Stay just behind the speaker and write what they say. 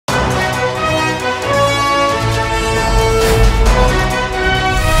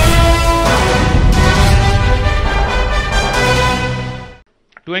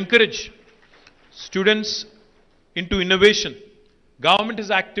To encourage students into innovation, government has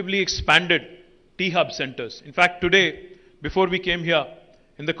actively expanded T-Hub centers. In fact, today, before we came here,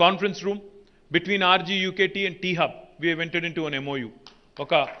 in the conference room, between RGUKT and T-Hub, we have entered into an MOU.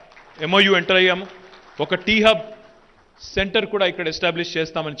 Oka MOU enter ayyamu. Oka T-Hub center kuda ikkada establish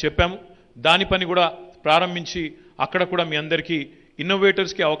chestamani cheppamu. Dani pani kuda ప్రారంభించి అక్కడ కూడా మీ అందరికీ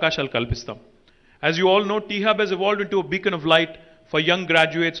ఇన్నోవేటర్స్కి అవకాశాలు కల్పిస్తాం. As you all know, T-Hub has evolved into a beacon of light for young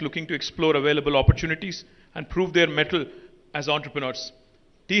graduates looking to explore available opportunities and prove their mettle as entrepreneurs.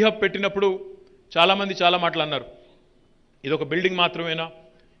 T-Hub పెట్టినప్పుడు చాలామంది చాలా మాటలు అన్నారు. ఇది ఒక బిల్డింగ్ మాత్రమేనా,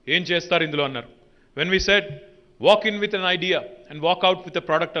 ఏం చేస్తారు ఇందులో అన్నారు. When we said walk in with an idea and walk out with a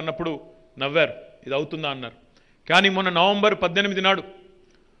product అన్నప్పుడు నవ్వారు, ఇది అవుతుందా అన్నారు. కానీ మొన్న నవంబర్ 18 నాడు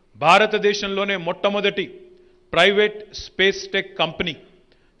భారతదేశంలోనే మొట్టమొదటి private space tech company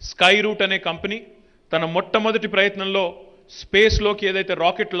sky route అనే కంపెనీ తన మొట్టమొదటి ప్రయత్నంలో స్పేస్లోకి ఏదైతే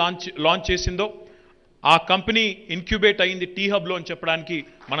రాకెట్ లాంచ్ చేసిందో ఆ కంపెనీ ఇన్క్యుబేట్ అయింది T-Hubలో అని చెప్పడానికి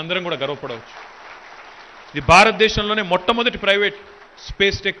మనందరం కూడా గర్వపడవచ్చు. ఇది భారతదేశంలోనే మొట్టమొదటి ప్రైవేట్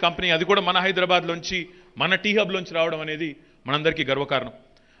స్పేస్ టెక్ కంపెనీ, అది కూడా మన హైదరాబాద్లోంచి మన T-Hubలోంచి రావడం అనేది మనందరికీ గర్వకారణం.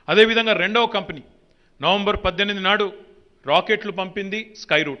 అదేవిధంగా రెండవ కంపెనీ నవంబర్ 18 నాడు రాకెట్లు పంపింది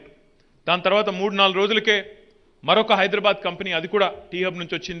స్కై రూట్. దాని తర్వాత 3-4 రోజులకే మరొక హైదరాబాద్ కంపెనీ, అది కూడా T-Hub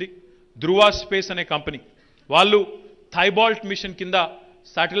నుంచి వచ్చింది, ధృవ స్పేస్ అనే కంపెనీ. వాళ్ళు థైబాల్ట్ మిషన్ కింద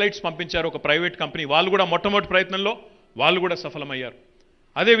శాటిలైట్స్ పంపించారు, ఒక ప్రైవేట్ కంపెనీ. వాళ్ళు కూడా మొట్టమొదటి ప్రయత్నంలో వాళ్ళు కూడా సఫలమయ్యారు.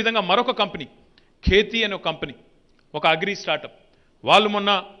 అదేవిధంగా మరొక కంపెనీ ఖేతి అనే ఒక కంపెనీ, ఒక అగ్రి స్టార్టప్. వాళ్ళు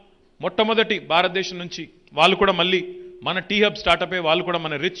మొట్టమొదటి భారతదేశం నుంచి వాళ్ళు కూడా మళ్ళీ మన T-Hub స్టార్టపే, వాళ్ళు కూడా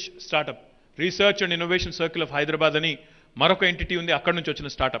మన rich startup research and innovation circle of Hyderabad అని మరొక ఎంటిటీ ఉంది, అక్కడి నుంచి వచ్చిన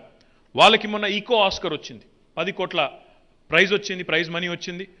స్టార్టప్. వాళ్ళకి మొన్న ఈకో ఆస్కర్ వచ్చింది, 10 కోట్ల ప్రైజ్ వచ్చింది, ప్రైజ్ మనీ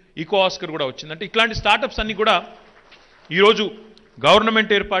వచ్చింది, ఈకో ఆస్కర్ కూడా వచ్చింది. అంటే ఇట్లాంటి స్టార్టప్స్ అన్ని కూడా ఈరోజు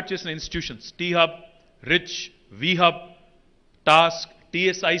గవర్నమెంట్ ఏర్పాటు చేసిన institutions T-Hub, rich, V-Hub, task,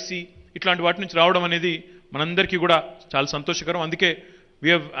 TSIC ఇట్లాంటి వాటి నుంచి రావడం అనేది మనందరికీ కూడా చాలా సంతోషకరం. అందుకే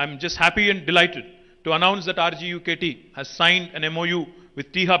I'm just happy and delighted to announce that RGUKT has signed an MOU with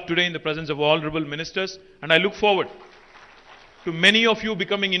T-Hub today in the presence of all honorable ministers, and I look forward to many of you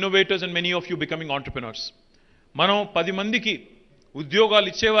becoming innovators and many of you becoming entrepreneurs. మనం 10 మందికి ఉద్యోగాలు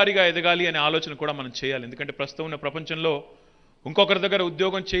ఇచ్చేవారిగా ఎదగాలి అనే ఆలోచన కూడా మనం చేయాలి. ఎందుకంటే ప్రస్తుతం ఉన్న ప్రపంచంలో ఇంకొకరి దగ్గర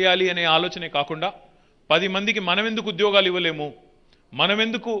ఉద్యోగం చేయాలి అనే ఆలోచనే కాకుండా 10 మందికి మనమెందుకు ఉద్యోగాలు ఇవ్వలేము,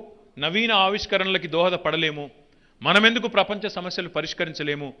 మనమెందుకు నవీన ఆవిష్కరణలకి దోహదపడలేము, మనమెందుకు ప్రపంచ సమస్యలు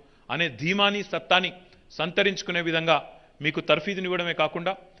పరిష్కరించలేము అనే ధీమాని సత్తాని సంతరించుకునే విధంగా మీకు తర్ఫీదునివ్వడమే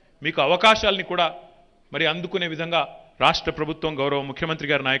కాకుండా మీకు అవకాశాలని కూడా మరి అందుకునే విధంగా రాష్ట్ర ప్రభుత్వం గౌరవ ముఖ్యమంత్రి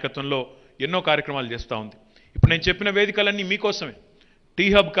గారి నాయకత్వంలో ఎన్నో కార్యక్రమాలు చేస్తూ ఉంది. ఇప్పుడు నేను చెప్పిన వేదికలన్నీ మీకోసమే.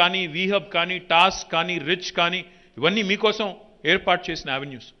 T-Hub కానీ, V-Hub కానీ, టాస్క్ కానీ, రిచ్ కానీ, ఇవన్నీ మీకోసం ఏర్పాటు చేసిన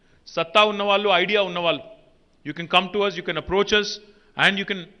అవెన్యూస్. సత్తా ఉన్నవాళ్ళు, ఐడియా ఉన్నవాళ్ళు, you can come to us, you can approach us, and you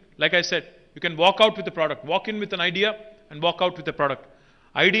can, like I said, you can walk out with a product, walk in with an idea and walk out with a product.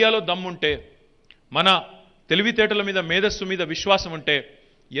 ఐడియాలో దమ్ముంటే, మన తెలివితేటల మీద, మేధస్సు మీద విశ్వాసం ఉంటే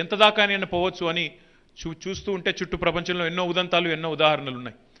ఎంత దాకానైనా పోవచ్చు అని చూస్తూ ఉంటే చుట్టూ ప్రపంచంలో ఎన్నో ఉదంతాలు, ఎన్నో ఉదాహరణలు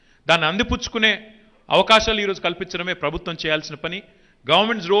ఉన్నాయి. దాన్ని అందిపుచ్చుకునే అవకాశాలు ఈరోజు కల్పించడమే ప్రభుత్వం చేయాల్సిన పని.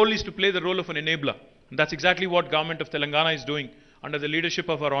 Government's role is to play the role of an enabler, and that's exactly what Government of Telangana is doing under the leadership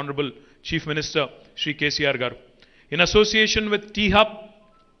of our Honorable Chief Minister Shri KTR garu. In association with T-Hub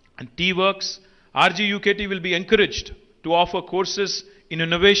and T-Works, RGUKT will be encouraged to offer courses in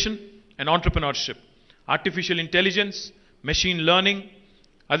innovation and entrepreneurship, artificial intelligence, machine learning,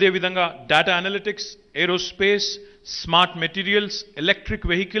 అదేవిధంగా data analytics, aerospace, smart materials, electric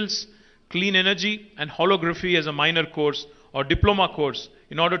vehicles, clean energy and holography as a minor course or diploma course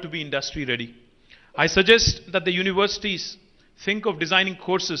in order to be industry ready. I suggest that the universities think of designing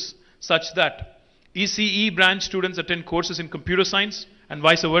courses such that ECE branch students attend courses in computer science and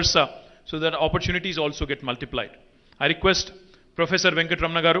vice versa, so that opportunities also get multiplied. I request Professor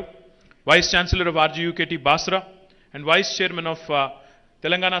Venkatramana garu, Vice Chancellor of RGUKT Basara and Vice Chairman of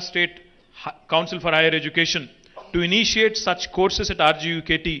Telangana State Council for Higher Education to initiate such courses at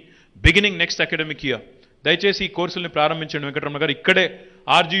RGUKT beginning next academic year. దయచేసి ఈ కోర్సుల్ని ప్రారంభించండి వెంకటరమణ గారు, ఇక్కడే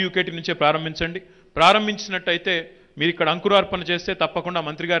RGUKT నుంచే ప్రారంభించండి. ప్రారంభించినట్టయితే మీరు ఇక్కడ అంకురార్పణ చేస్తే తప్పకుండా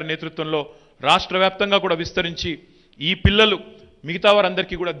మంత్రి గారి నేతృత్వంలో రాష్ట్ర వ్యాప్తంగా కూడా విస్తరించి ఈ పిల్లలు మిగతా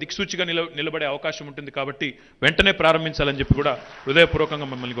వారందరికీ కూడా దిక్సూచిగా నిలబడే అవకాశం ఉంటుంది. కాబట్టి వెంటనే ప్రారంభించాలని చెప్పి కూడా హృదయపూర్వకంగా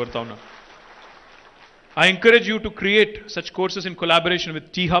మిమ్మల్ని కోరుతా ఉన్నాను. I encourage you to create such courses in collaboration with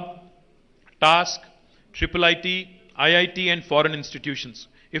T-Hub, Task, IIIT, IIT and foreign institutions.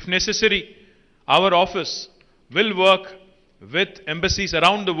 If necessary, our office will work with embassies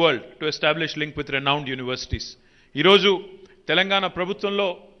around the world to establish link with renowned universities. ఈరోజు తెలంగాణ ప్రభుత్వంలో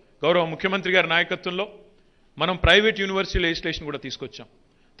గౌరవ ముఖ్యమంత్రి గారి నాయకత్వంలో మనం private university legislation కూడా తీసుకొచ్చాం.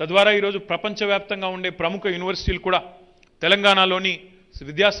 తద్వారా ఈరోజు ప్రపంచవ్యాప్తంగా ఉండే ప్రముఖ యూనివర్సిటీలు కూడా తెలంగాణలోని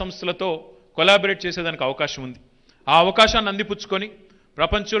విద్యా సంస్థలతో కొలాబరేట్ చేసేదానికి అవకాశం ఉంది. ఆ అవకాశాన్ని అందిపుచ్చుకొని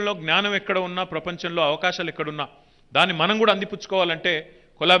ప్రపంచంలో జ్ఞానం ఎక్కడ ఉన్నా, ప్రపంచంలో అవకాశాలు ఎక్కడున్నా దాన్ని మనం కూడా అందిపుచ్చుకోవాలంటే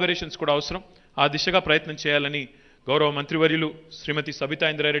కొలాబరేషన్స్ కూడా అవసరం. ఆ దిశగా ప్రయత్నం చేయాలని గౌరవ మంత్రివర్యులు శ్రీమతి సబితా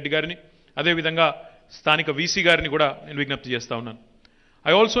ఇంద్రారెడ్డి గారిని, అదేవిధంగా స్థానిక వీసీ గారిని కూడా నేను విజ్ఞప్తి చేస్తా ఉన్నాను.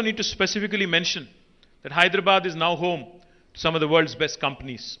 I also need to specifically mention that Hyderabad is now home to some of the world's best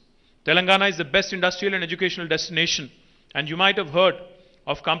companies. Telangana is the best industrial and educational destination, and you might have heard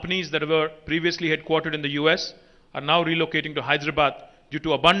of companies that were previously headquartered in the US are now relocating to Hyderabad due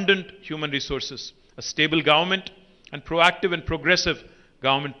to abundant human resources, a stable government, and proactive and progressive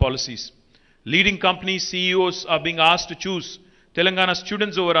government policies. Leading companies' CEOs are being asked to choose Telangana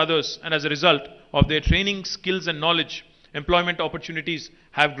students over others, and as a result of their training, skills and knowledge, employment opportunities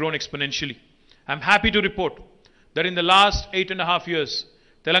have grown exponentially. I am happy to report that in the last 8.5 years,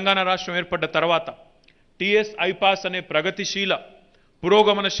 Telangana Rashtra ఏర్పడ్డ తర్వాత TS IPAS అనే ప్రగతిశీల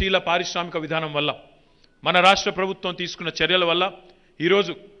పురోగమనశీల పారిశ్రామిక విధానం వల్ల మన రాష్ట్ర ప్రభుత్వం తీసుకున్న చర్యల వల్ల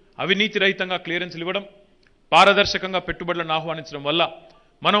ఈరోజు అవినీతి రహితంగా క్లియరెన్స్లు ఇవ్వడం, పారదర్శకంగా పెట్టుబడులను ఆహ్వానించడం వల్ల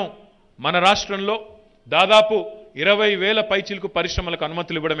మనం మన రాష్ట్రంలో దాదాపు 20,000 పైచిలకు పరిశ్రమలకు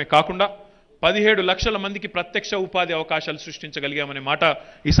అనుమతులు ఇవ్వడమే కాకుండా 17 లక్షల మందికి ప్రత్యక్ష ఉపాధి అవకాశాలు సృష్టించగలిగామనే మాట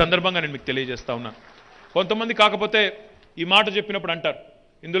ఈ సందర్భంగా నేను మీకు తెలియజేస్తా ఉన్నాను. కొంతమంది కాకపోతే ఈ మాట చెప్పినప్పుడు అంటారు,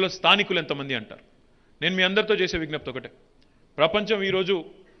 ఇందులో స్థానికులు ఎంతమంది అంటారు. నేను మీ అందరితో చేసే విజ్ఞప్తి ఒకటే, ప్రపంచం ఈరోజు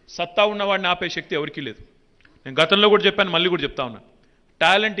సత్తా ఉన్నవాడిని ఆపే శక్తి ఎవరికీ లేదు. నేను గతంలో కూడా చెప్పాను, మళ్ళీ కూడా చెప్తా ఉన్నాను.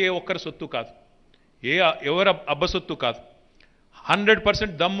 టాలెంట్ ఏ ఒక్కరి సొత్తు కాదు, ఎవరి అబ్బసొత్తు కాదు.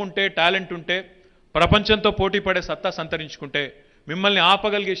 100% దమ్ముంటే, టాలెంట్ ఉంటే, ప్రపంచంతో పోటీ పడే సత్తా సంతరించుకుంటే మిమ్మల్ని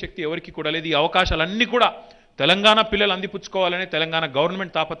ఆపగలిగే శక్తి ఎవరికి కూడా లేదు. ఈ అవకాశాలన్నీ కూడా తెలంగాణ పిల్లలు అందిపుచ్చుకోవాలనే తెలంగాణ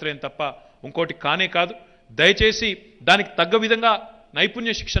గవర్నమెంట్ తాపత్రయం తప్ప ఇంకోటి కానే కాదు. దయచేసి దానికి తగ్గ విధంగా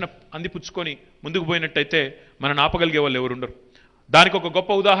నైపుణ్య శిక్షణ అందిపుచ్చుకొని ముందుకు పోయినట్టయితే మనల్ని ఆపగలిగే వాళ్ళు ఎవరు ఉండరు. దానికి ఒక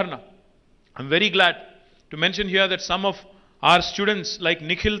గొప్ప ఉదాహరణ, I'm very glad to mention here that some of are students like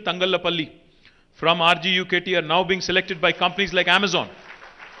Nikhil తంగల్లపల్లి from RGUKT are now being selected by companies like Amazon.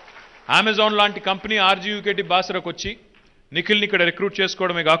 Amazon లాంటి కంపెనీ RGUKT బాసరకు వచ్చి నిఖిల్ని ఇక్కడ రిక్రూట్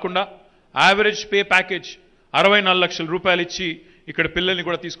చేసుకోవడమే కాకుండా యావరేజ్ పే ప్యాకేజ్ 64 లక్షల రూపాయలు ఇచ్చి ఇక్కడ పిల్లల్ని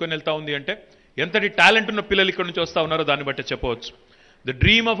కూడా తీసుకొని వెళ్తా ఉంది అంటే ఎంతటి టాలెంట్ ఉన్న పిల్లలు ఇక్కడ నుంచి వస్తూ ఉన్నారో దాన్ని బట్టి చెప్పవచ్చు. The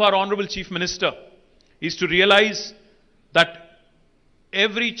dream of our honorable chief minister is to realize that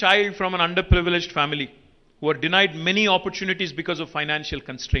every child from an underprivileged family who are denied many opportunities because of financial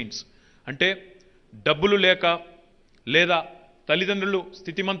constraints, అంటే డబ్బులు లేక లేదా తల్లిదండ్రులు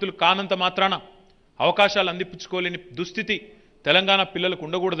స్థితిమంతులు కానంత మాత్రాన అవకాశాలు అందిపుచ్చుకోలేని దుస్థితి తెలంగాణ పిల్లలకు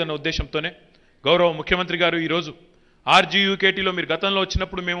ఉండకూడదన్న ఉద్దేశంతోనే గౌరవ ముఖ్యమంత్రి గారు ఈరోజు RGUKTలో మీరు గతంలో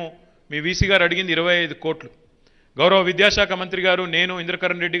వచ్చినప్పుడు మేము మీ వీసీ గారు అడిగింది 25 కోట్లు. గౌరవ విద్యాశాఖ మంత్రి గారు, నేను,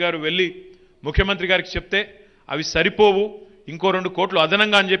 ఇంద్రకరణ్ రెడ్డి గారు వెళ్ళి ముఖ్యమంత్రి గారికి చెప్తే అవి సరిపోవు, ఇంకో 2 కోట్లు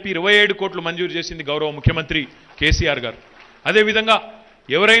అదనంగా అని చెప్పి 27 కోట్లు మంజూరు చేసింది గౌరవ ముఖ్యమంత్రి కేసీఆర్ గారు. అదేవిధంగా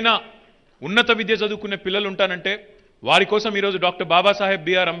ఎవరైనా ఉన్నత విద్య చదువుకునే పిల్లలు ఉంటానంటే వారి కోసం ఈరోజు doctor Babasaheb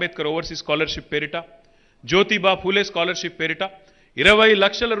BR Ambedkar overseas scholarship పేరిట, జ్యోతిబా ఫూలే స్కాలర్షిప్ పేరిట 20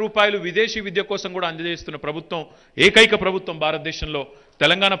 లక్షల రూపాయలు విదేశీ విద్య కోసం కూడా అందజేస్తున్న ప్రభుత్వం, ఏకైక ప్రభుత్వం భారతదేశంలో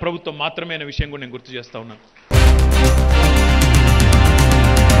తెలంగాణ ప్రభుత్వం మాత్రమే అనే విషయం కూడా నేను గుర్తు చేస్తా ఉన్నాను.